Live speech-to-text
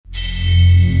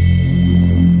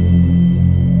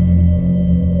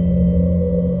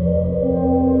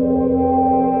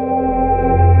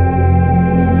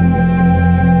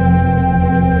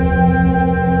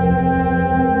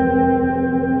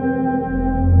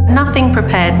Nothing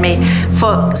prepared me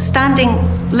for standing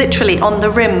literally on the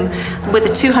rim with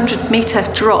a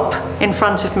 200-metre drop in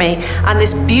front of me and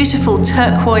this beautiful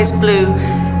turquoise blue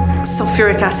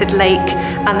sulfuric acid lake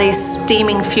and these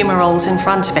steaming fumaroles in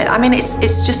front of it. I mean,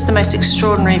 it's just the most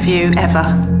extraordinary view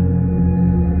ever.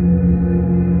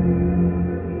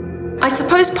 I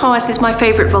suppose Powys is my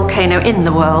favourite volcano in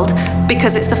the world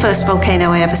because it's the first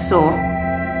volcano I ever saw.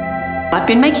 I've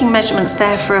been making measurements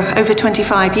there for over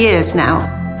 25 years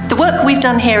now. The work we've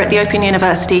done here at the Open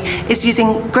University is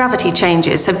using gravity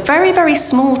changes. So very, very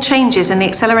small changes in the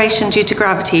acceleration due to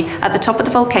gravity at the top of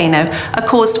the volcano are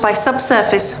caused by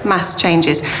subsurface mass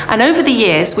changes. And over the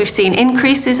years, we've seen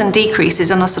increases and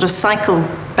decreases on a sort of cycle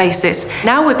basis.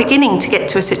 Now we're beginning to get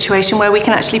to a situation where we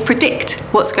can actually predict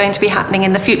what's going to be happening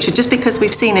in the future, just because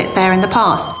we've seen it there in the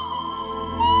past.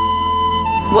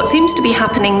 What seems to be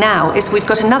happening now is we've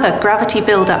got another gravity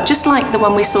build-up, just like the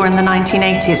one we saw in the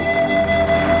 1980s.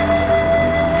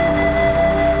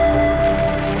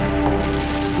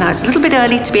 Now, it's a little bit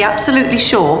early to be absolutely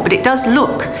sure, but it does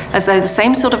look as though the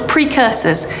same sort of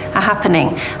precursors are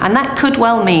happening, and that could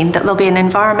well mean that there'll be an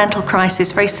environmental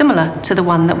crisis very similar to the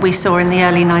one that we saw in the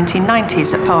early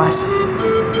 1990s at Powys.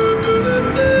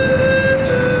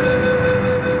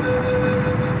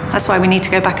 That's why we need to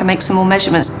go back and make some more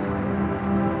measurements.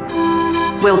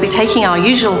 We'll be taking our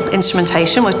usual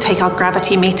instrumentation, we'll take our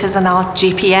gravity meters and our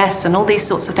GPS and all these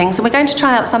sorts of things, and we're going to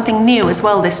try out something new as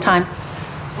well this time.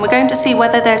 We're going to see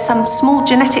whether there's some small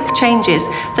genetic changes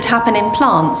that happen in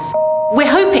plants.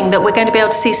 We're hoping that we're going to be able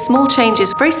to see small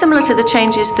changes, very similar to the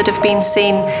changes that have been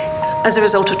seen as a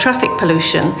result of traffic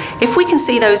pollution. If we can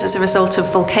see those as a result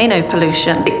of volcano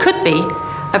pollution, it could be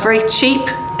a very cheap,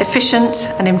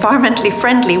 efficient and environmentally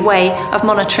friendly way of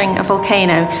monitoring a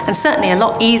volcano, and certainly a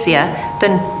lot easier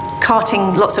than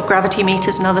carting lots of gravity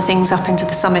meters and other things up into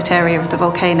the summit area of the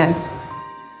volcano.